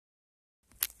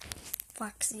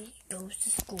Foxy Goes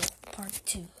to School, Part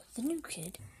 2, The New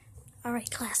Kid. Alright,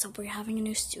 class, so we're having a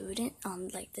new student on,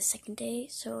 the second day,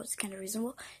 so it's kind of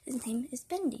reasonable. His name is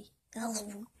Bendy.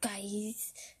 Hello,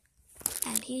 guys.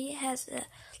 And he has, a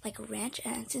ranch,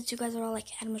 and since you guys are all,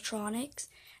 animatronics,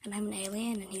 and I'm an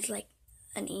alien, and he's,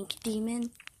 an ink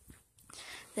demon,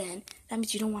 then that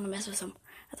means you don't want to mess with him.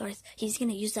 Otherwise, he's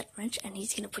going to use that wrench, and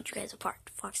he's going to put you guys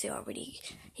apart. Foxy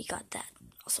he got that.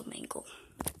 Also, Mangle.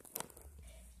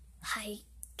 Hi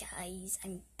guys,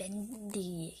 I'm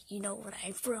Bendy. You know where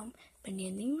I'm from. Bendy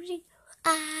and the Music.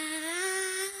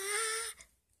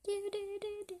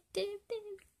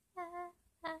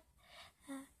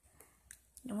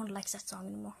 No one likes that song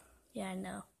anymore. Yeah, I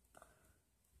know.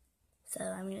 So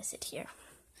I'm gonna sit here.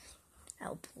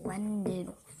 I'll blend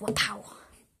in. Wow.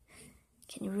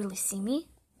 Can you really see me?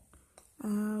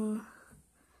 I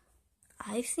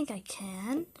think I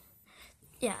can.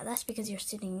 Yeah, that's because you're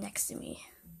sitting next to me.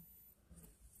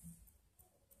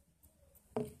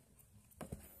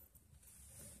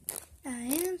 I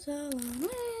am so lonely.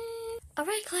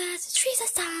 Alright, class, it's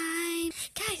recess time.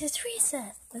 Guys, it's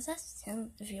recess. Let's ask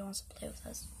him if he wants to play with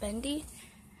us. Bendy?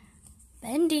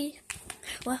 Bendy?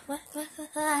 What?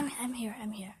 I'm here.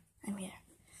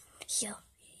 Yo,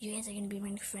 you guys are gonna be my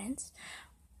new friends?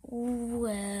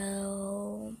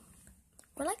 Well,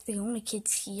 we're the only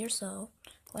kids here, so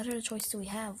what other choice do we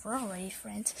have? We're already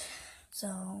friends.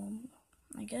 So,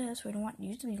 I guess we don't want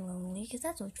you to be lonely, because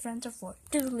that's what friends are for.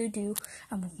 Doodly-doo.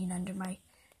 I'm looking under my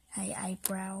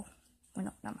eyebrow. Well,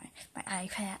 no, not my eye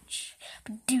patch.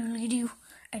 But doodly-doo.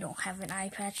 I don't have an eye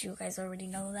patch. You guys already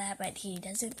know that, but he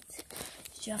doesn't.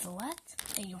 Do you have a what?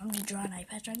 Hey, you want me to draw an eye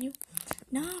patch on you?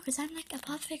 No, because I'm a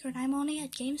pop figure, and I'm only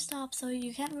at GameStop, so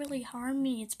you can't really harm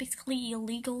me. It's basically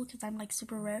illegal, because I'm,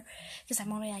 super rare, because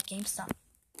I'm only at GameStop.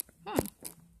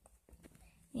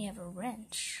 You have a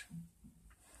wrench.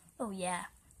 Oh yeah,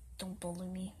 don't bully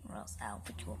me or else I'll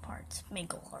put you apart.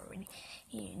 Mangle already.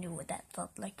 He knew what that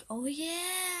felt like. Oh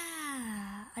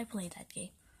yeah, I played that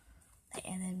game.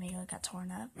 And then Mangle got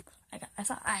torn up. I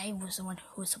thought I was the one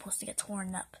who was supposed to get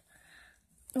torn up.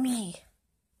 Me.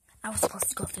 I was supposed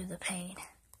to go through the pain.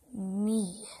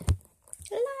 Me.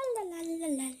 La la la la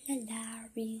la la la.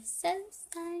 Recess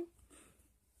time.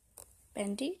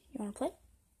 Bendy, you wanna play?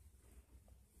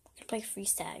 I can play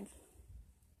freeze tag.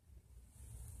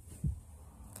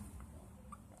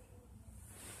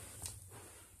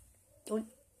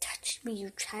 Don't touch me, you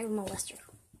child molester.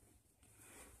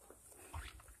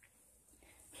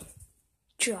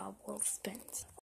 Job well spent.